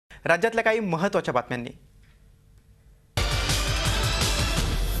राज्यातल्या काही महत्त्वाच्या बातम्यांनी।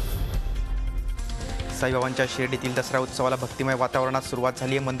 साईबाबांच्या शिर्डीतील दसरा उत्सवाला भक्तिमय वातावरणात सुरुवात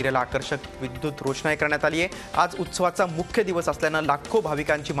झाली आहे। मंदिराला आकर्षक विद्युत रोषणाई करण्यात आली आहे। आज उत्सवाचा मुख्य दिवस असल्याने लाखो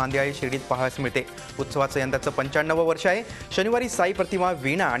भाविकांची मांदियाळी शिर्डीत पाहावयास मिळते। उत्सवाचं यंदाचं 95वं वर्ष आहे। शनिवारी साई प्रतिमा,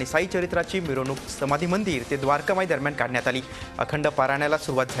 वीणा आणि साई चरित्राची मिरवणूक समाधी मंदिर ते द्वारकामाई दरम्यान काढण्यात आली। अखंड पारायणाला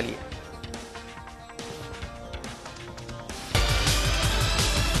सुरुवात झाली आहे।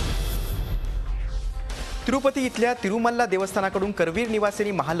 तिरुपती इथल्या तिरुमल्ला देवस्थानाकडून करवीर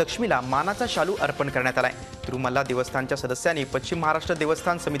निवासिनी महालक्ष्मीला मानाचा शालू अर्पण करण्यात आलाय। तिरुमल्ला देवस्थानच्या सदस्यांनी पश्चिम महाराष्ट्र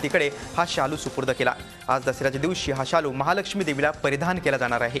देवस्थान समितीकडे हा शालू सुपूर्द केला। आज दसऱ्याच्या दिवशी हा शालू महालक्ष्मी देवीला परिधान केला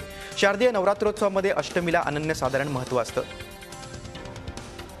जाणार आहे। शारदीय नवरात्रोत्सवामध्ये अष्टमीला अनन्यसाधारण महत्त्व असतं।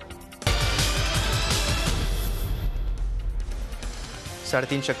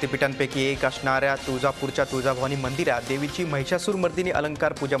 साडेतीन शक्तिपीठांपैकी एक असणाऱ्या तुळजापूरच्या तुळजाभवानी मंदिरात देवीची महिषासूर मर्दिनी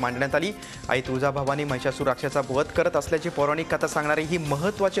अलंकार पूजा मांडण्यात आली। आई तुळजाभवानी महिषासूर राक्षसाचा वध करत असल्याची पौराणिक कथा सांगणारी ही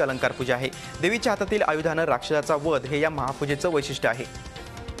महत्त्वाची अलंकार पूजा आहे। देवीच्या हातातील आयुधानं राक्षसाचा वध हे या महापूजेचं वैशिष्ट्य आहे।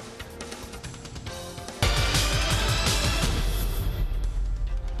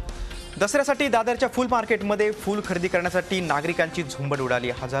 दसऱ्यासाठी दादरच्या फुल मार्केटमध्ये फुल खरेदी करण्यासाठी नागरिकांची झुंबड उडाली।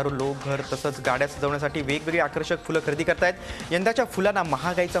 हजारो लोक घर तसंच गाड्या सजवण्यासाठी वेगवेगळी आकर्षक फुलं खरेदी करतायत। यंदाच्या फुलांना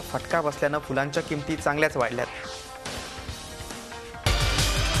महागाईचा फटका बसल्यानं फुलांच्या किमती चांगल्याच वाढल्यात।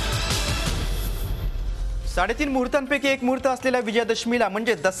 3.5 मुहूर्तांपैकी एक मुहूर्त असलेल्या विजयादशमीला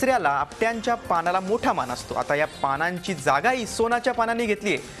म्हणजे दसऱ्याला आपट्यांच्या पानाला मोठा मान असतो। आता या पानांची जागाही सोनाच्या पानांनी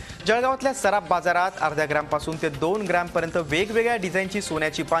घेतली आहे। जळगावातल्या सराफ बाजारात अर्ध्या ग्रॅमपासून ते 2 ग्रॅमपर्यंत वेगवेगळ्या डिझाईनची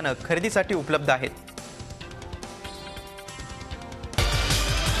सोन्याची पानं खरेदीसाठी उपलब्ध आहेत।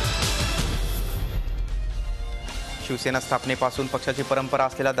 शिवसेना स्थापनेपासून पक्षाची परंपरा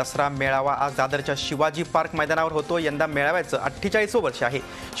असलेला दसरा मेळावा आज दादरच्या शिवाजी पार्क मैदानावर होतो। यंदा मेळाव्याचं 48वं वर्ष आहे।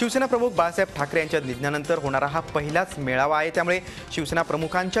 शिवसेना प्रमुख बाळासाहेब ठाकरे यांच्या निधनानंतर होणारा हा पहिलाच मेळावा आहे। त्यामुळे शिवसेना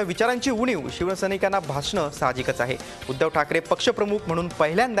प्रमुखांच्या विचारांची उणीव शिवसैनिकांना भासणं साहजिकच आहे। उद्धव ठाकरे पक्षप्रमुख म्हणून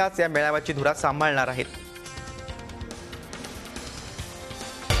पहिल्यांदाच या मेळाव्याची धुरा सांभाळणार आहेत।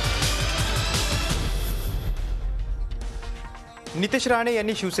 नितेश राणे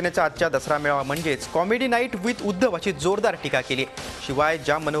यांनी शिवसेनेचा आजच्या दसरा मेळावा म्हणजेच कॉमेडी नाईट विथ उद्धव अशी जोरदार टीका केली। शिवाय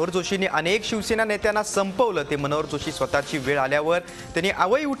ज्या मनोहर जोशींनी अनेक शिवसेना नेत्यांना संपवलं ते मनोहर जोशी स्वतःची वेळ आल्यावर त्यांनी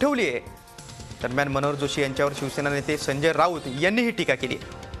आवई उठवली आहे। दरम्यान मनोहर जोशी यांच्यावर शिवसेना नेते संजय राऊत यांनी ही टीका केली।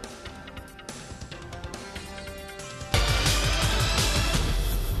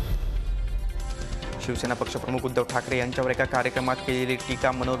 शिवसेना पक्षप्रमुख उद्धव ठाकरे यांच्यावर एका कार्यक्रमात केलेली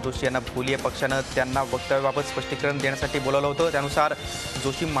टीका मनोहर जोशी यांना भोलिये पक्षानं त्यांना वक्तव्याबाबत स्पष्टीकरण देण्यासाठी बोलावलं होतं। त्यानुसार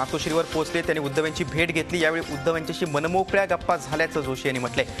जोशी मातोश्रीवर पोहोचले, त्यांनी उद्धव यांची भेट घेतली। यावेळी उद्धव यांच्याशी मनमोकळ्या गप्पा झाल्याचं जोशी यांनी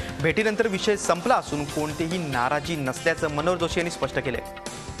म्हटलंय। भेटीनंतर विषय संपला असून कोणतीही नाराजी नसल्याचं मनोहर जोशी यांनी स्पष्ट केलंय।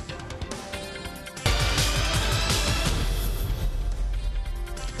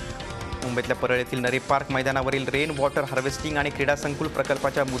 मुंबईतल्या परळ येथील नरी पार्क मैदानावरील रेन वॉटर हार्वेस्टिंग आणि क्रीडा संकुल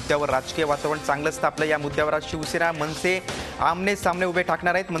प्रकल्पाच्या मुद्द्यावर राजकीय वातावरण चांगलंच तापलं। या मुद्द्यावर आज शिवसेना मनसे आमने सामने उभे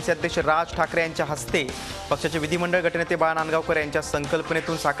टाकणार आहेत। मनसे अध्यक्ष राज ठाकरे यांच्या हस्ते पक्षाचे विधिमंडळ गटनेते बाळा नांदगावकर यांच्या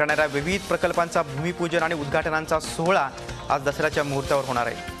संकल्पनेतून साकारणाऱ्या विविध प्रकल्पांचा भूमिपूजन आणि उद्घाटनांचा सोहळा आज दसऱ्याच्या मुहूर्तावर होणार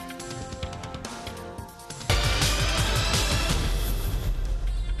आहे।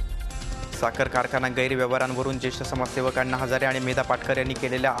 साखर कारखाना गैरव्यवहारांवरून ज्येष्ठ समाजसेवक अण्णा हजारे आणि मेधा पाटकर यांनी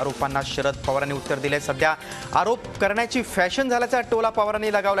केलेल्या आरोपांना शरद पवारांनी उत्तर दिले। सध्या आरोप करण्याची फॅशन झाल्याचा टोला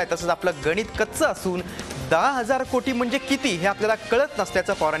पवारांनी लगावलाय। तसंच आपलं गणित कच्चं असून 10,000 कोटी म्हणजे किती हे आपल्याला कळत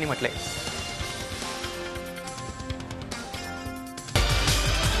नसल्याचं पवारांनी म्हटलंय।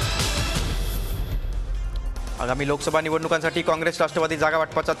 आगामी लोकसभा निवडणुकांसाठी काँग्रेस राष्ट्रवादी जागा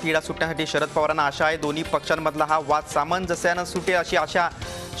वाटपाचा तिढा सुटण्यासाठी शरद पवारांना आशा आहे। दोन्ही पक्षांमधला हा वाद सामंजस्यानं सुटेल अशी आशा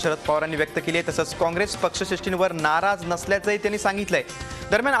शरद पवारांनी व्यक्त केली आहे। तसंच काँग्रेस पक्षश्रेष्ठींवर नाराज नसल्याचंही त्यांनी सांगितलंय।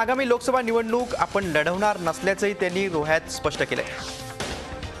 दरम्यान आगामी लोकसभा निवडणूक आपण लढवणार नसल्याचंही त्यांनी रोह्यात स्पष्ट केलंय।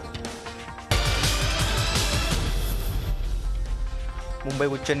 मुंबई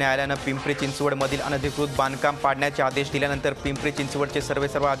उच्च न्यायालयानं पिंपरी चिंचवडमधील अनधिकृत बांधकाम पाडण्याचे आदेश दिल्यानंतर पिंपरी चिंचवडचे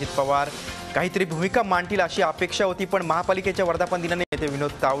सर्वेसर्वा अजित पवार काहीतरी भूमिका मांडतील अशी अपेक्षा होती। पण महापालिकेच्या वर्धापन दिनानिमित्त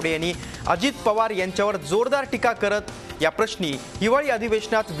विनोद तावडे यांनी अजित पवार यांच्यावर जोरदार टीका करत या प्रश्नी हिवाळी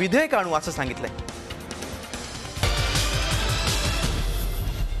अधिवेशनात विधेयक आणू असं सांगितलंय।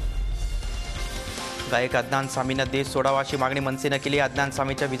 गायक अदनान सामीनं देश सोडावा अशी मागणी मनसेनं केली। अदनान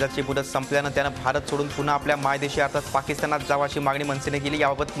सामीच्या विजाची मुदत संपल्यानं त्यानं भारत सोडून पुन्हा आपल्या मायदेशी अर्थात पाकिस्तानात जावं अशी मागणी मनसेनं केली।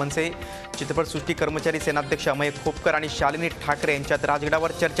 याबाबत मनसे चित्रपटसृष्टी कर्मचारी सेनाध्यक्ष अमय खोपकर आणि शालिनी ठाकरे यांच्यात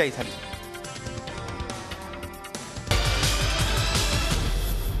राजगडावर चर्चाही झाली।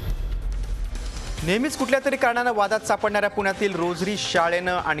 नेहमीच कुठल्या तरी कारणानं वादात सापडणाऱ्या पुण्यातील रोझरी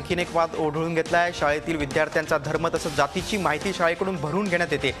शाळेनं आणखीन एक वाद ओढळून घेतलाय। शाळेतील विद्यार्थ्यांचा धर्म तसंच जातीची माहिती शाळेकडून भरून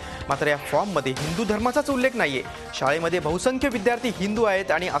घेण्यात येते, मात्र या फॉर्ममध्ये हिंदू धर्माचाच उल्लेख नाहीये। शाळेमध्ये बहुसंख्य विद्यार्थी हिंदू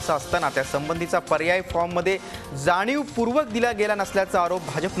आहेत आणि असं असताना त्या संबंधीचा पर्याय फॉर्ममध्ये जाणीवपूर्वक दिला गेला नसल्याचा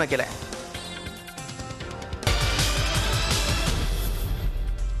आरोप भाजपनं केलाय।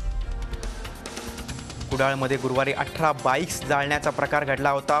 कुडाळमध्ये गुरुवारी 18 बाईक्स जाळण्याचा प्रकार घडला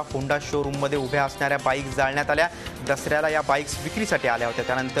होता। होंडा शोरूममध्ये उभ्या असणाऱ्या बाईक जाळण्यात आल्या। दसऱ्याला या बाईक्स विक्रीसाठी आल्या होत्या।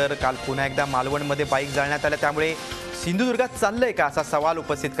 त्यानंतर काल पुन्हा एकदा मालवणमध्ये बाईक जाळण्यात आल्या। त्यामुळे सिंधुदुर्गात चाललंय का असा सवाल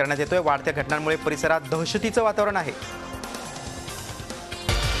उपस्थित करण्यात येतोय। वाढत्या घटनांमुळे परिसरात दहशतीचं वातावरण आहे।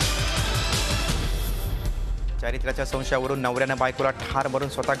 चारित्र्याच्या संशयावरून नवऱ्यानं बायकोला ठार मारून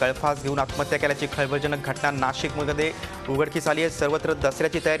स्वतः गळफास घेऊन आत्महत्या केल्याची खळबळजनक घटना नाशिकमध्ये उघडकीस आली आहे। सर्वत्र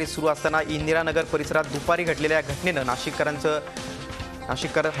दसऱ्याची तयारी सुरू असताना इंदिरानगर परिसरात दुपारी घडलेल्या या घटनेनं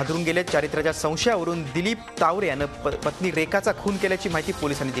नाशिककर हादरून गेले। चारित्र्याच्या संशयावरून दिलीप तावरे यानं पत्नी रेखाचा खून केल्याची माहिती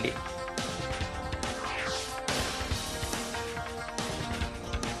पोलिसांनी दिली।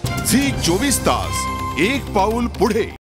 Zee24 तास एक पाऊल पुढे।